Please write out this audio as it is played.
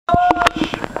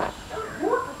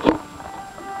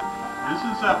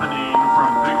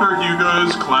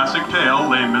Mario's classic tale,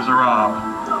 Les Miserables.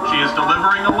 She is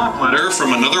delivering a love letter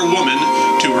from another woman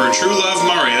to her true love,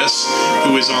 Marius,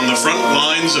 who is on the front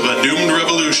lines of a doomed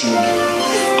revolution.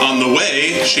 On the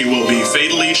way, she will be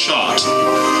fatally shot.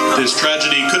 This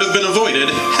tragedy could have been avoided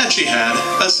had she had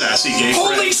a sassy gay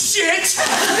friend. Holy shit!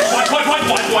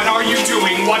 What are you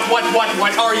doing? What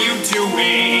are you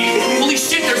doing? Holy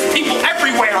shit, there's people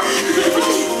everywhere!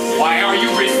 Why are you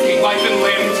risking life and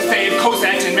limb to save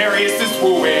Cosette and Marius'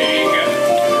 wooing?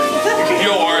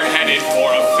 You're headed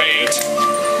for a fate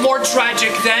more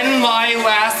tragic than my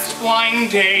last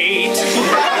blind date.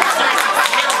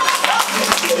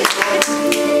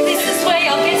 This is way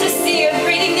I'll get to see him.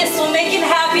 Reading this will make him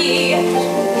happy.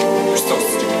 You're so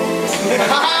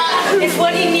stupid. If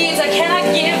what he needs I cannot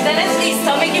give, then at least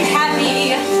I'll make him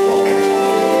happy.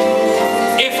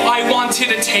 If I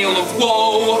wanted a tale of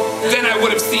woe, then I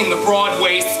would have seen the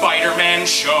Broadway Spider-Man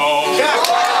show.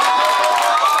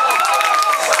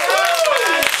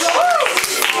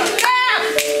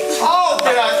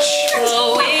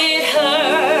 Oh, it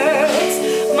hurts.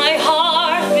 My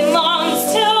heart belongs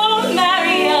to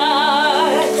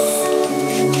Marius.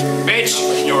 Bitch,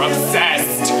 you're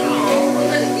obsessed.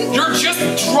 You're just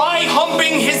dry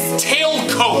humping his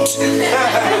tailcoat.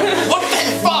 What the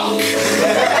fuck?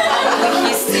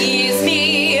 He sees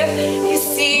me. He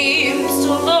seems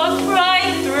to look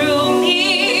right through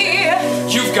me.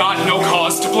 You've got no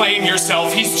cause to blame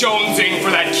yourself. He's jonesing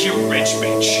for that cute rich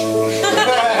bitch.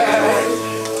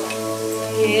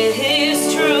 It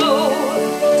is true,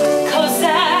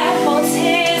 Cosette wants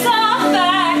his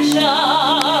affections.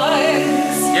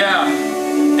 Yeah,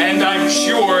 and I'm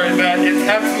sure that it's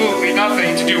absolutely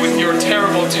nothing to do with your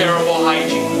terrible, terrible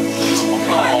hygiene.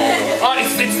 Oh,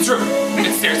 it's true.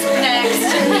 It's seriously. Next.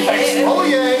 Oh,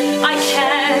 yay. I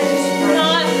can't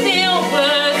not feel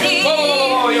worthy.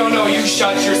 Oh, no, you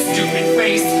shut your stupid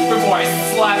face before I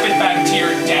slap it back to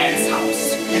your dad's house.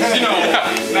 You know,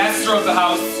 master of the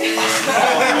house.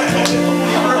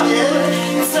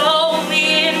 So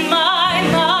in my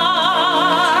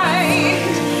mind,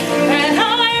 and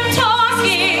I'm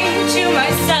talking to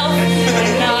myself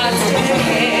and not to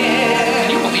him. Can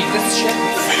you believe this shit?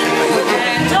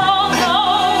 And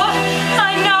although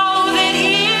I know that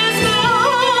he is good,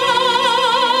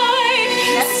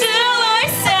 still I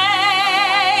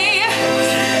say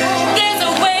there's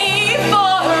a way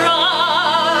for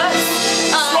us.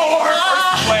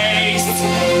 First place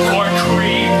for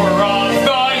creeper of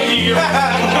the year.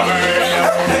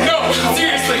 No,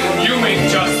 seriously, you make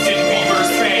Justin Bieber's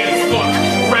fans look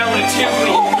relatively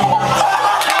normal.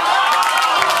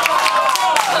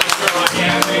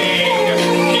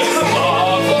 Giving his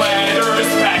love letters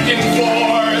back and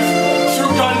forth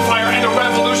through gunfire and a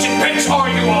revolution. Bitch, are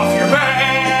you off your bed?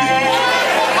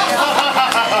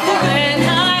 When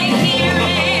I hear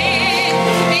it,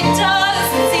 it does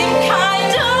seem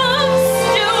kind of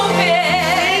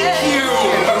stupid.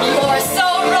 You're so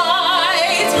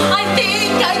right. I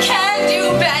think I can do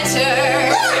better.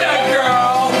 Yeah,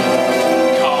 girl.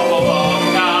 Come along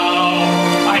now.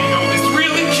 I know this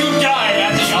really cute guy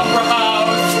at the opera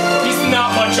house. He's not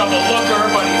much of a looker,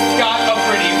 but he's got a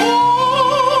pretty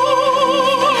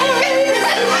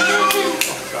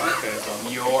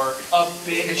You're a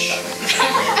bitch.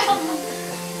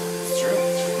 It's true.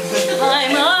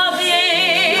 I'm a